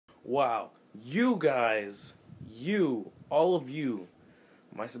Wow, you guys, all of you,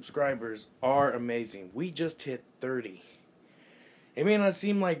 my subscribers are amazing. We just hit 30. It may not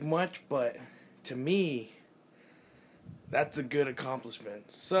seem like much, but to me, that's a good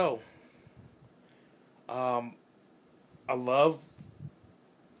accomplishment. So, I love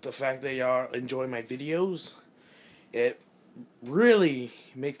the fact that y'all enjoy my videos. It really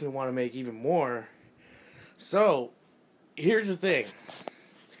makes me want to make even more. So, here's the thing.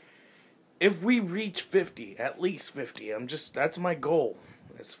 If we reach 50, at least 50, that's my goal.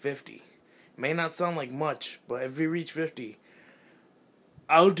 That's 50. May not sound like much, but if we reach 50,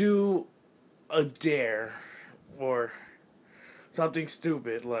 I'll do a dare or something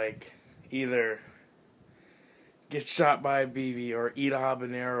stupid like either get shot by a BB or eat a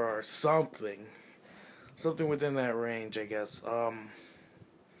habanero or something. Something within that range, I guess. Or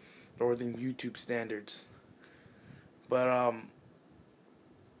within YouTube standards. But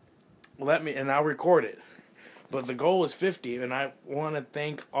and I'll record it. But the goal is 50, and I want to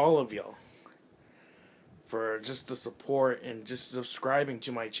thank all of y'all for just the support and just subscribing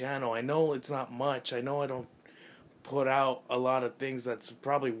to my channel. I know it's not much. I know I don't put out a lot of things that's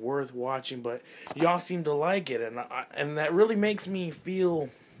probably worth watching, but y'all seem to like it, and that really makes me feel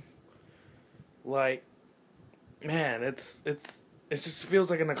like, man, it just feels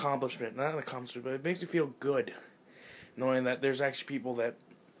like an accomplishment. Not an accomplishment, but it makes me feel good knowing that there's actually people that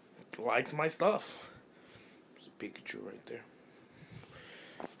likes my stuff. There's a Pikachu right there.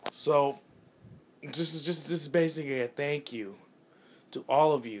 So, this is basically a thank you to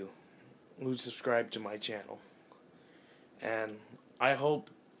all of you who subscribe to my channel. And I hope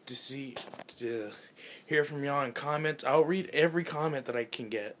to hear from y'all in comments. I'll read every comment that I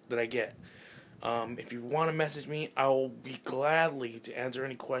get. If you want to message me, I will be gladly to answer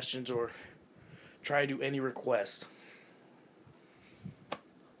any questions or try to do any requests.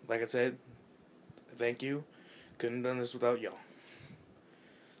 Like I said, thank you. Couldn't have done this without y'all.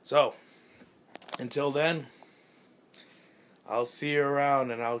 So, until then, I'll see you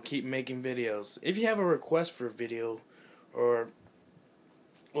around and I'll keep making videos. If you have a request for a video or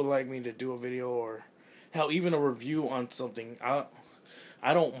would like me to do a video or hell, even a review on something,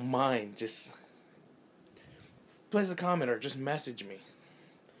 I don't mind. Just place a comment or just message me.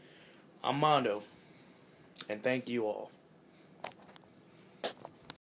 I'm Mando, and thank you all.